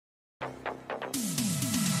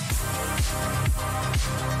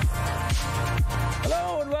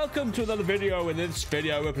Hello and welcome to another video. In this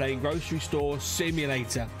video we're playing Grocery Store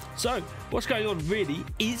Simulator. So what's going on really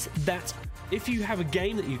is that if you have a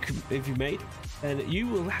game that you've made, then you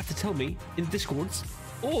will have to tell me in Discords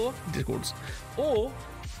or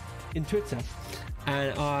in Twitter,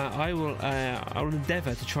 and I will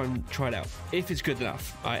endeavour to try it out if it's good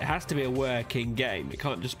enough. It has to be a working game. It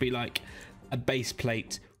can't just be like a base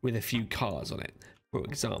plate with a few cars on it, for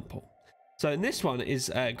example. So in this one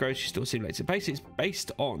is Grocery Store Simulator. Basically, it's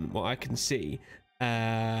based on what I can see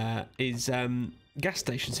is gas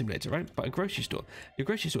station simulator, right? But a grocery store. The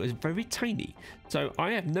grocery store is very tiny, so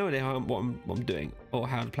I have no idea what I'm doing or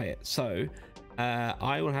how to play it. So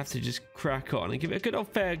I will have to just crack on and give it a good old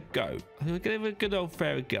fair go. I'm gonna give it a good old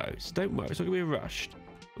fair go. So don't worry, it's not gonna be rushed.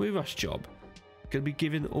 It's gonna be a rush job. I'm gonna be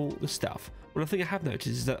given all the stuff. One thing I have noticed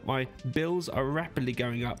is that my bills are rapidly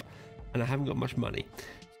going up, and I haven't got much money.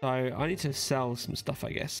 So I need to sell some stuff,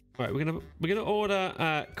 I guess. All right, we're gonna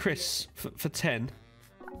order Chris for 10.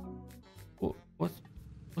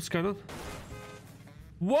 What's going on?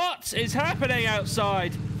 What is happening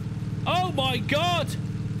outside? Oh my god!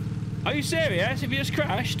 Are you serious? Have you just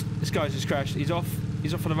crashed? This guy's just crashed. He's off.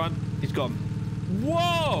 He's off on the run. He's gone.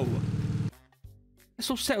 Whoa! Let's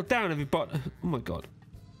all settle down, everybody. Oh my god.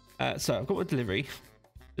 So I've got my delivery.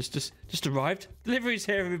 Just arrived. Delivery's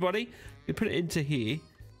here, everybody. We put it into here.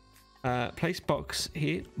 Place box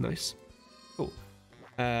here. Nice. Cool.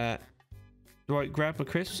 Do I grab my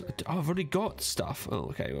crisps? Oh, I've already got stuff. Oh,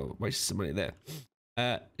 okay. Well, wasted some money there.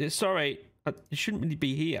 Sorry. It shouldn't really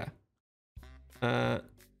be here. The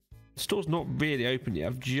store's not really open yet.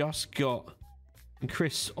 I've just got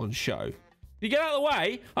crisps on show. You get out of the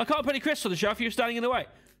way. I can't put any crisps on the shelf. You're standing in the way.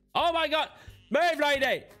 Oh my god. Move,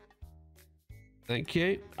 lady. Thank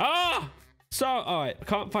you. Ah! So, alright, I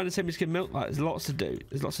can't find the semi-skimmed milk. There's lots to do.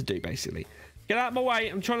 There's lots to do, basically. Get out of my way.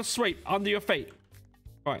 I'm trying to sweep under your feet.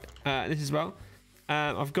 Right, this as well.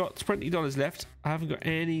 I've got $20 left. I haven't got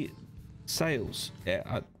any sales.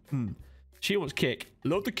 Yeah, she wants kick.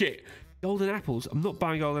 Love the kick. Golden apples. I'm not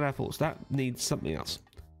buying golden apples. That needs something else.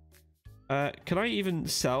 Can I even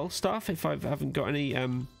sell stuff if I haven't got any,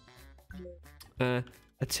 a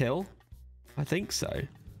till? I think so.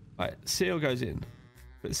 Right, cereal goes in.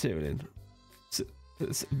 Put the cereal in.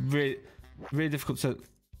 It's really difficult to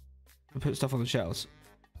put stuff on the shelves.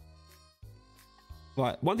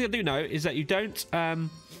 Right, one thing I do know is that you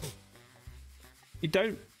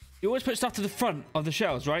always put stuff to the front of the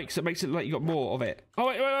shelves, right? Because it makes it like you got more of it. Oh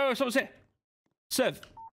wait, someone's here. Serve.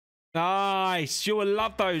 Nice. You will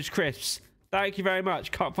love those crisps. Thank you very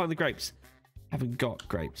much. Can't find the grapes. Haven't got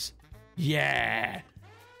grapes. Yeah.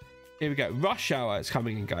 Here we go. Rush hour is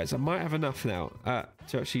coming in, guys. I might have enough now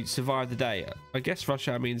to actually survive the day. I guess rush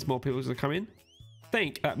hour means more people are going to come in. I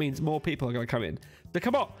think that means more people are going to come in. So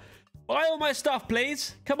come on. Buy all my stuff,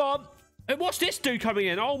 please. Come on. And what's this dude coming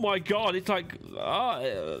in? Oh my god. It's like,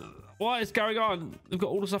 what is going on? I've got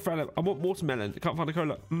all the stuff around. I want watermelon. I can't find a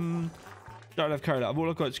cola. Don't have cola. All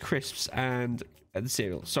I've got is crisps and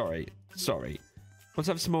cereal. Sorry. Once I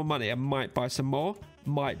have some more money, I might buy some more.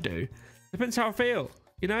 Might do. Depends how I feel,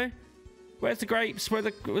 you know? Where's the grapes?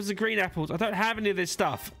 Where's the green apples? I don't have any of this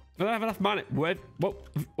stuff. I don't have enough money. Whoa.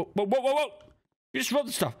 You just robbed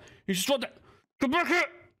the stuff. You just robbed it. Come back here.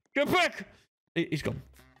 Get back. He's gone.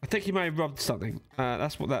 I think he may have robbed something.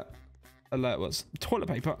 That's what that alert was. Toilet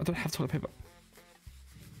paper. I don't have toilet paper.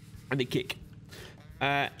 I need kick.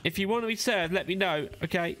 If you want to be served, let me know.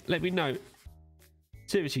 Okay, let me know.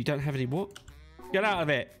 Seriously, you don't have any what? Get out of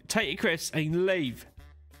it. Take your crisps and leave.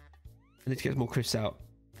 I need to get some more crisps out.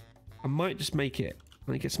 I might just make it.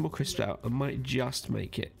 I need to get some more crisps out. I might just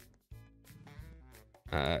make it.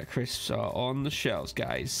 Crisps are on the shelves,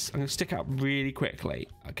 guys. I'm going to stick out really quickly.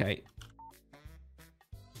 Okay.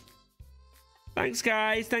 Thanks,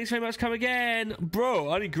 guys. Thanks very much. Come again.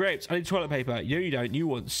 Bro, I need grapes. I need toilet paper. You don't. You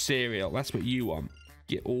want cereal. That's what you want.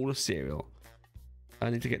 Get all the cereal. I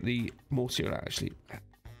need to get the more cereal out, actually.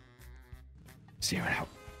 Cereal out.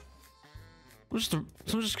 Someone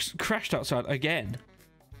just crashed outside again.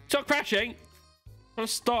 Stop crashing! I'm trying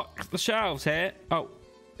to stock the shelves here. Oh,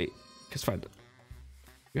 wait, just find it.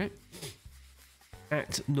 Okay.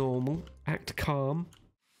 Act normal. Act calm.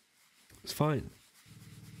 It's fine.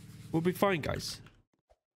 We'll be fine, guys.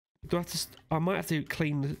 Do I have to? I might have to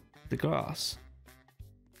clean the glass.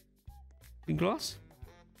 Clean glass?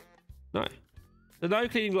 No. There's no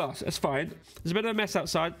cleaning glass. That's fine. There's a bit of a mess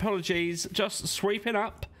outside. Apologies. Just sweeping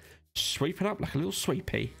up. Sweeping up like a little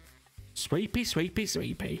sweepy.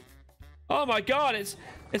 Sweepy. Oh my god, it's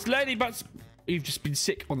Ladybutts. You've just been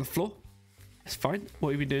sick on the floor. That's fine.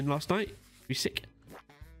 What have you been doing last night? You sick?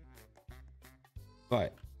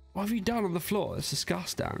 Right. What have you done on the floor? That's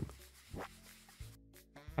disgusting.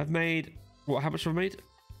 I've made... What? How much have I made?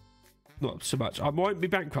 Not so much. I won't be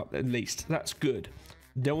bankrupt at least. That's good.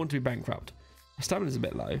 Don't want to be bankrupt. My stamina's a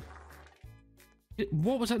bit low.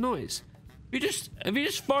 What was that noise? Have you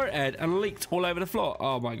just farted and leaked all over the floor?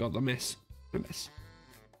 Oh my god, the miss. The miss.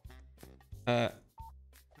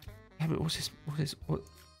 What's this? What?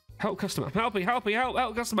 Help customer. Help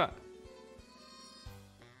customer.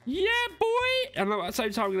 Yeah, boy. And at the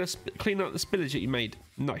same time, I'm going to clean up the spillage that you made.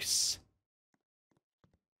 Nice.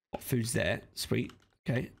 What food's there? Sweet.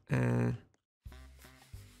 Okay.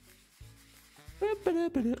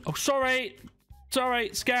 Oh, sorry.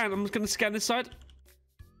 Scan. I'm just going to scan this side.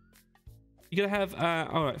 You're going to have...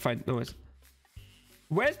 all right, fine. No worries.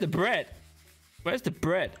 Where's the bread? We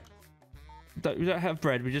don't have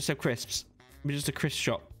bread. We just have crisps. We're just a crisp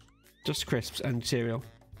shop. Just crisps and cereal.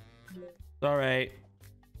 Sorry.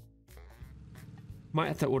 Might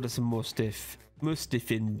have to order some more stiff. More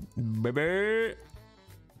stiffing. I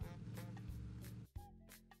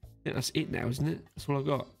think that's it now, isn't it? That's all I've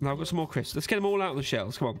got. Now I've got some more crisps. Let's get them all out of the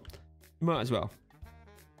shelves. Come on. Might as well.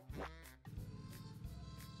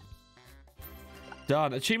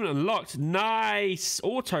 Done. Achievement unlocked. Nice.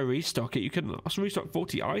 Auto restock it. You can also restock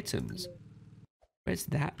 40 items. Where's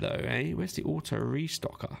that though, eh? Where's the auto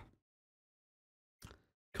restocker?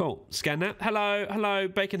 Cool. Scan that. Hello,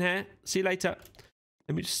 bacon hair. See you later.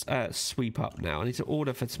 Let me just sweep up now. I need to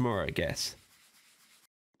order for tomorrow, I guess.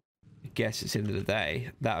 I guess it's the end of the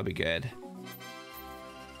day. That would be good.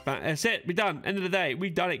 But that's it. We're done. End of the day.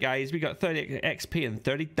 We've done it, guys. We got 30 XP and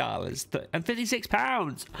 $30 and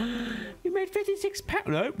 £56. We made £56.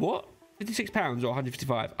 No, what? £56 or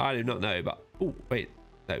 155? I do not know. But oh, wait,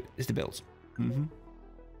 no, it's the bills.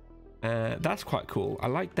 That's quite cool. I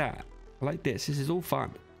like that. I like this. This is all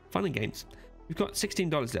fun and games. We've got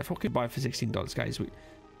 $16 left. What could we buy for $16, guys?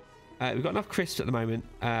 We've got enough crisps at the moment.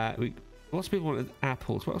 Lots of people wanted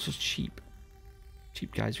apples. What else was cheap?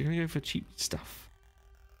 Cheap, guys. We're gonna go for cheap stuff.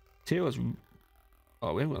 Cereals.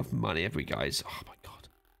 Oh, we haven't got enough money, have we, guys? Oh my god.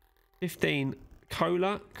 15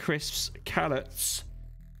 cola, crisps, carrots,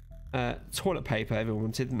 toilet paper. Everyone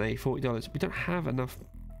wanted, didn't they? $40. We don't have enough.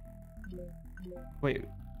 Wait.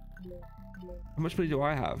 How much money do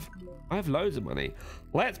I have? I have loads of money.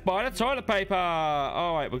 Let's buy the toilet paper.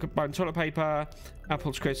 All right, we're buying toilet paper,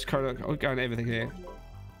 apples, crisps, cola. We're going everything here.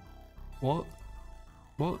 What?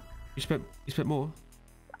 You spent more?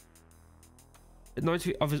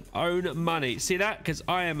 90 of his own money. See that? Because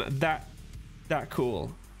I am that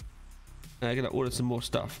cool. I'm gonna order some more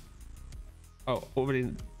stuff. Oh,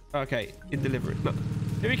 already. Okay, in delivery. No.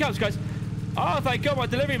 Here he comes, guys. Oh, thank God, my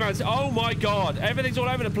delivery man's. Oh my God, everything's all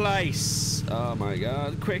over the place. Oh my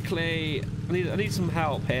God, quickly. I need some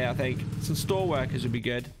help here. I think some store workers would be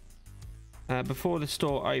good. Before the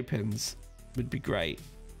store opens, would be great.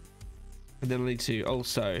 And then I need to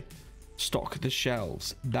also stock the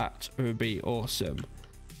shelves. That would be awesome.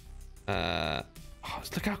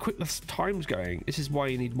 Look how quick this time's going. This is why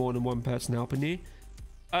you need more than one person helping you.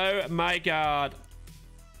 Oh my God.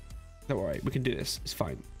 Don't worry, we can do this. It's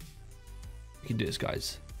fine. We can do this,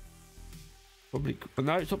 guys. Probably.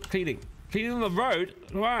 No, stop cleaning. Cleaning on the road.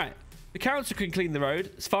 Right. The council can clean the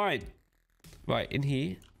road. It's fine. Right, in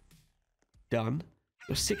here. Done.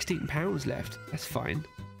 There's £16 left. That's fine.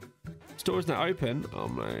 Store's not open. Oh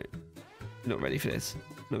no. Not ready for this.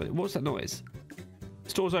 What's that noise?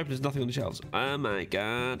 Store's open. There's nothing on the shelves. Oh my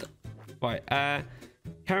God. Right.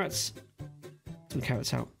 Carrots. Some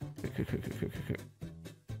carrots out.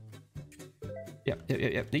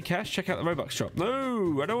 Yep. Need cash? Check out the Roblox shop.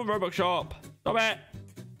 No, I don't want Roblox shop. Stop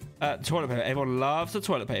it. Toilet paper. Everyone loves the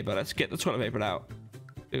toilet paper. Let's get the toilet paper out.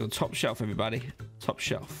 Go on top shelf, everybody. Top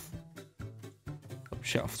shelf. Top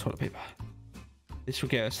shelf toilet paper. This will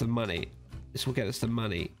get us the money. This will get us the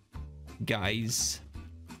money, guys.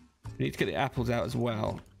 We need to get the apples out as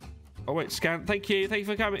well. Oh wait, scan. Thank you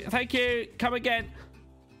for coming. Thank you. Come again.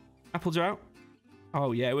 Apples are out.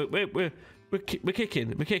 Oh yeah, we're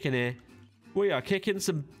kicking. We're kicking here. We are kicking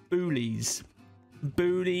some boolies.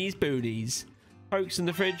 Boonies. Pokes in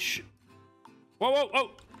the fridge.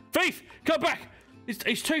 Whoa. Thief, come back.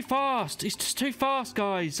 He's too fast. He's just too fast,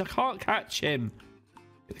 guys. I can't catch him.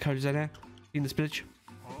 Get the coders in there. In the spillage.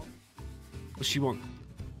 What's she want?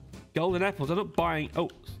 Golden apples. I'm not buying. Oh,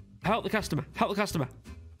 help the customer. Help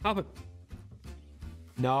him.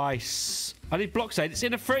 Nice. I need block aid. It's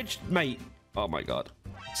in the fridge, mate. Oh my God.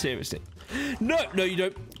 Seriously. No, you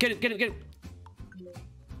don't. Get him.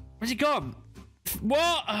 Where's he gone?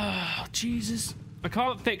 What? Oh, Jesus. I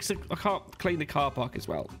can't clean the car park as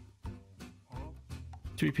well.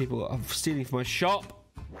 3 people are stealing from my shop.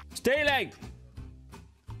 Stealing!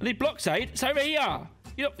 I need Bloxade. It's over here.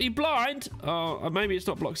 You blind? Oh, maybe it's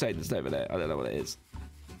not Bloxade that's over there. I don't know what it is.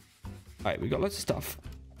 All right, we got lots of stuff.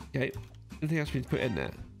 Okay. Anything else we need to put in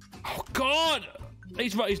there? Oh, God.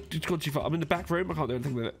 He's gone too far. I'm in the back room. I can't do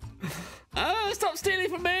anything with it. Stop stealing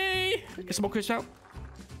from me. Get some more crisps out.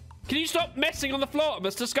 Can you stop messing on the floor?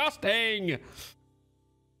 That's disgusting.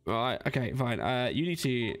 Right. Okay, fine. You need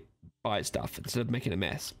to buy stuff instead of making a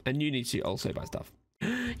mess. And you need to also buy stuff.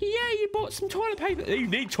 Yeah, you bought some toilet paper. You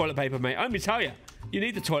need toilet paper, mate. Let me tell you. You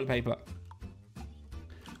need the toilet paper.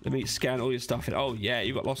 Let me scan all your stuff in. Oh, yeah,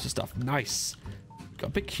 you've got lots of stuff. Nice. Got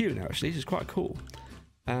a big queue now, actually. This is quite cool.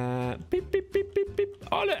 Beep, beep, beep, beep, beep.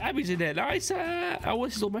 Oh, look, Abby's in there. Nice. Oh,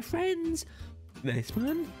 this is all my friends. Nice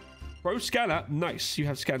one. Pro scanner. Nice. You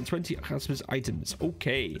have scanned 20 customers' items.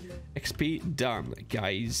 Okay. XP done,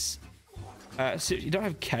 guys. So you don't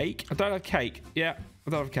have cake? I don't have cake. Yeah, I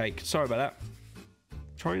don't have cake. Sorry about that.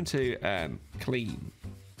 Trying to clean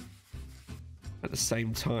at the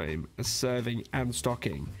same time as serving and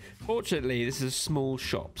stocking. Fortunately, this is a small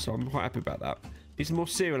shop, so I'm quite happy about that. Need some more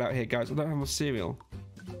cereal out here, guys. I don't have more cereal.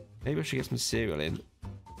 Maybe I should get some cereal in.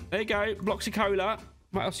 There you go. Blocks of cola.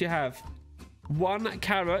 What else do you have? 1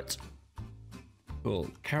 carrot. Oh,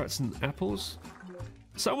 carrots and apples.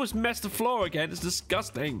 Someone's messed the floor again. It's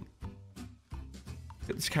disgusting.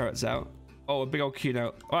 Get these carrots out. Oh, a big old queue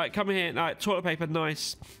now. All right, come here. All right, toilet paper.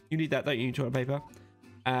 Nice. You need that, don't you? Toilet paper.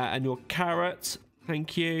 And your carrot.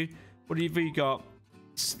 Thank you. What have you got?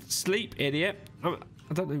 Sleep, idiot. I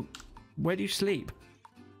don't know. Where do you sleep?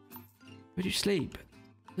 Where do you sleep?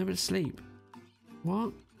 Nowhere to sleep.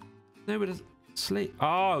 What? Nowhere to sleep.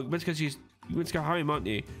 Oh, because you went to go home, aren't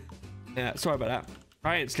you? Yeah, sorry about that.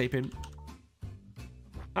 I ain't sleeping.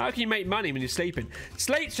 How can you make money when you're sleeping?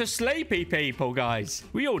 Sleep's for sleepy people, guys.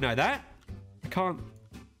 We all know that. I can't.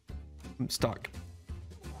 I'm stuck.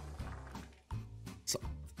 So,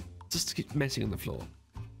 just keep messing on the floor.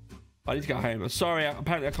 I need to go home. I'm sorry.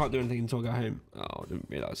 Apparently, I can't do anything until I go home. Oh, I didn't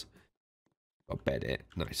realise. Got bed it.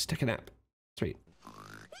 Nice. Take a nap. Sweet.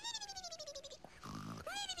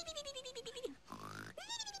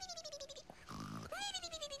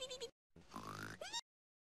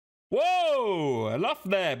 Whoa! Enough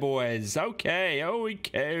there, boys. Okay. Oh, we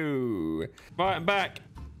go. Right, I'm back.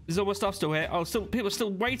 Is all my stuff still here? Oh, people are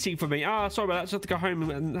still waiting for me. Ah, sorry about that. I just have to go home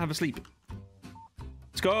and have a sleep.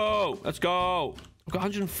 Let's go. Let's go. I've got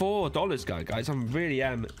 $104, guys. I really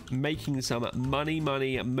am making some money,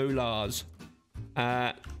 moolahs.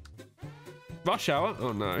 Rush hour.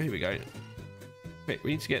 Oh, no. Here we go. Wait,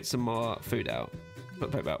 we need to get some more food out.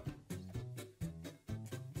 Put the paper out.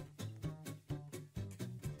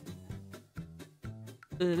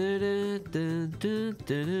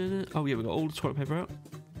 Oh, yeah, we got all the toilet paper out.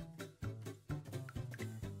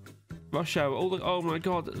 Rush hour. All the. Oh, my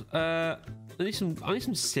God. I need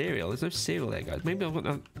some cereal. There's no cereal there, guys. Maybe I've got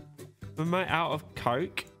no. Am I out of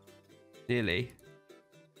Coke? Nearly.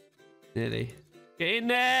 Nearly. Get in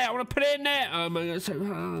there! I want to put it in there! Oh my God, so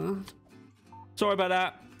hard. Sorry about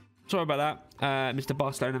that. Sorry about that, Mr.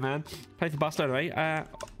 Barcelona man. Play for Barcelona, eh?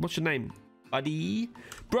 What's your name, buddy?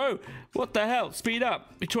 Bro, what the hell? Speed up.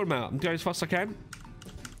 What are you talking about? I'm going as fast as I can.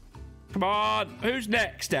 Come on. Who's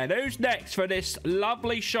next, then? Who's next for this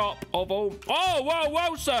lovely shop of all... Oh, whoa,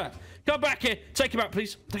 whoa, sir! Come back here. Take him out,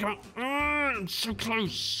 please. Take him out. I'm so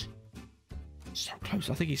close. So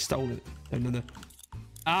close. I think he stole it. No.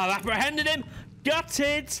 Ah, I've apprehended him.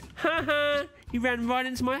 Gutted. Haha. He ran right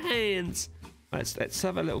into my hands. Let's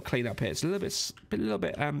have a little clean up here. It's a little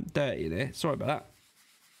bit dirty there. Sorry about that.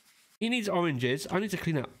 He needs oranges. I need to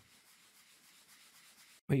clean up.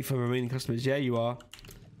 Wait for remaining customers. Yeah, you are.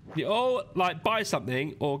 You all like buy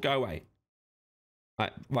something or go away.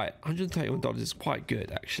 Right. $131 is quite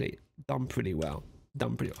good actually. Done pretty well.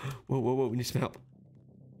 Done pretty well. Whoa. We need some help.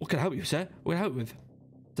 What can I help you, sir? What can I help you with?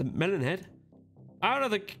 The melon head? Out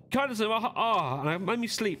of the kindness of my heart. Let me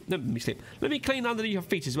sleep. Let me sleep. Let me clean underneath your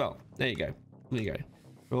feet as well. There you go. There you go.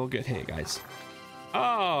 We're all good here, guys.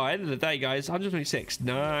 Oh, end of the day, guys. 126.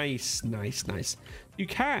 Nice. You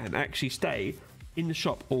can actually stay in the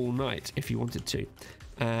shop all night if you wanted to.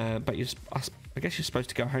 But I guess you're supposed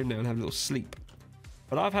to go home now and have a little sleep.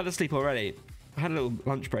 But I've had a sleep already. I had a little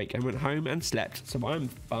lunch break and went home and slept. So I'm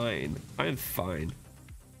fine. I'm fine.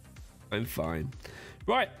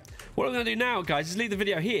 Right. What I'm going to do now, guys, is leave the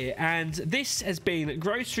video here, and this has been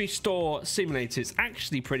Grocery Store Simulator. It's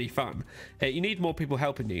actually pretty fun. You need more people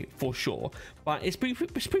helping you, for sure, but it's pretty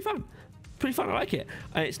fun. Pretty fun, I like it.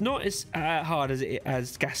 It's not as hard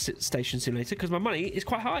as Gas Station Simulator, because my money is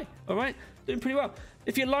quite high, all right? Doing pretty well.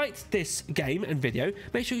 If you liked this game and video,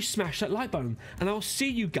 make sure you smash that like button, and I'll see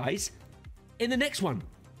you guys in the next one.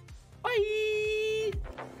 Bye!